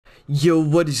Yo,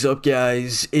 what is up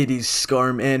guys? It is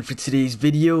Skaarm, and for today's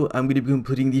video, I'm going to be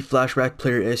completing the Flashback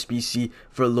Player SBC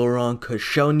for Laurent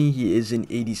Koscielny. He is an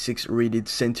 86 rated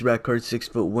center back card,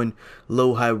 6'1",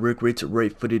 low high work rates,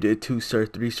 right footed, 2-star,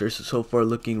 3-star, so far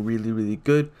looking really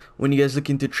good. When you guys look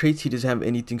into traits, he doesn't have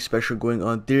anything special going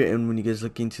on there, and when you guys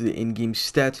look into the in-game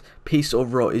stats, pace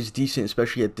overall is decent,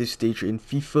 especially at this stage in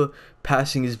FIFA.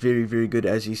 Passing is very good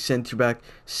as a center back.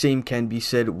 Same can be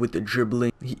said with the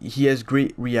dribbling. He has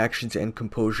great reactions and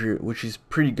composure, which is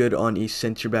pretty good on a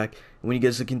center back. When you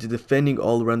guys look into defending,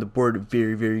 all around the board,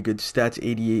 very good stats.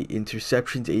 88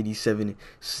 interceptions, 87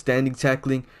 standing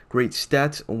tackling, great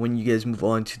stats. When you guys move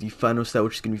on to the final stat,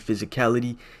 which is going to be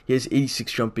physicality, he has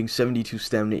 86 jumping, 72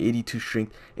 stamina, 82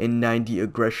 strength, and 90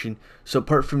 aggression. So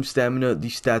apart from stamina, the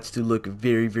stats do look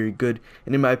very good,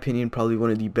 and in my opinion, probably one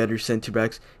of the better center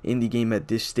backs in the game at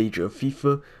this stage of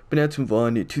FIFA. But now to move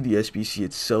on to the SBC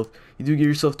itself, you do get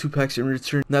yourself 2 packs in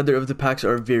return. Neither of the packs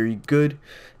are very good.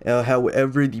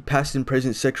 However, the past and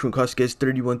present section will cost you guys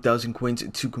 31,000 coins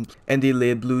to complete, and the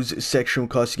Laid Blues section will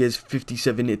cost you guys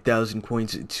 57,000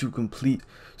 coins to complete.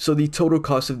 So the total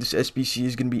cost of this SBC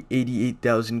is going to be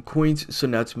 88,000 coins. So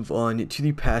now to move on to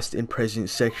the past and present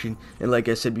section, and like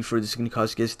I said before, this is going to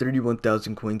cost you guys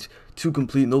 31,000 coins to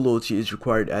complete. No loyalty is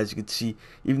required, as you can see.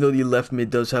 Even though the left mid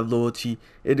does have loyalty,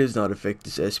 it does not affect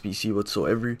this SBC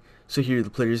whatsoever. So here are the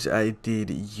players I did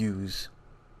use.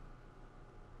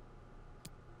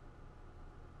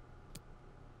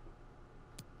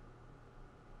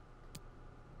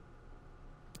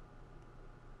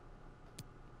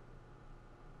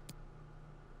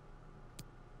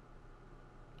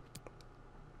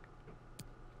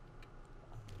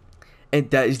 And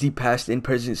that is the past and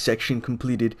present section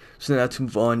completed. So now to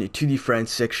move on to the France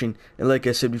section, and like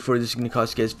I said before, this is going to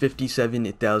cost you guys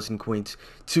 57,000 coins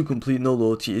to complete. No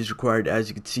loyalty is required, as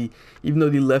you can see. Even though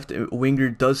the left winger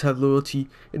does have loyalty,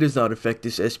 it does not affect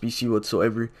this SBC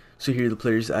whatsoever. So here are the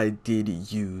players I did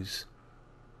use.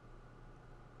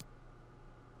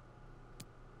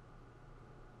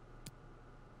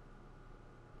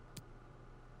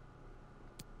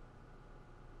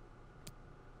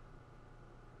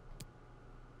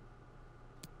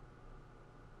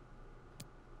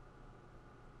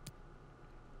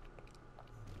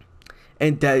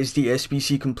 And that is the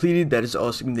SBC completed. That is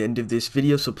also the end of this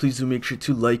video. So please do make sure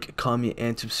to like, comment,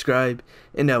 and subscribe.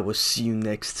 And I will see you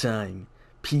next time.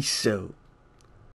 Peace out.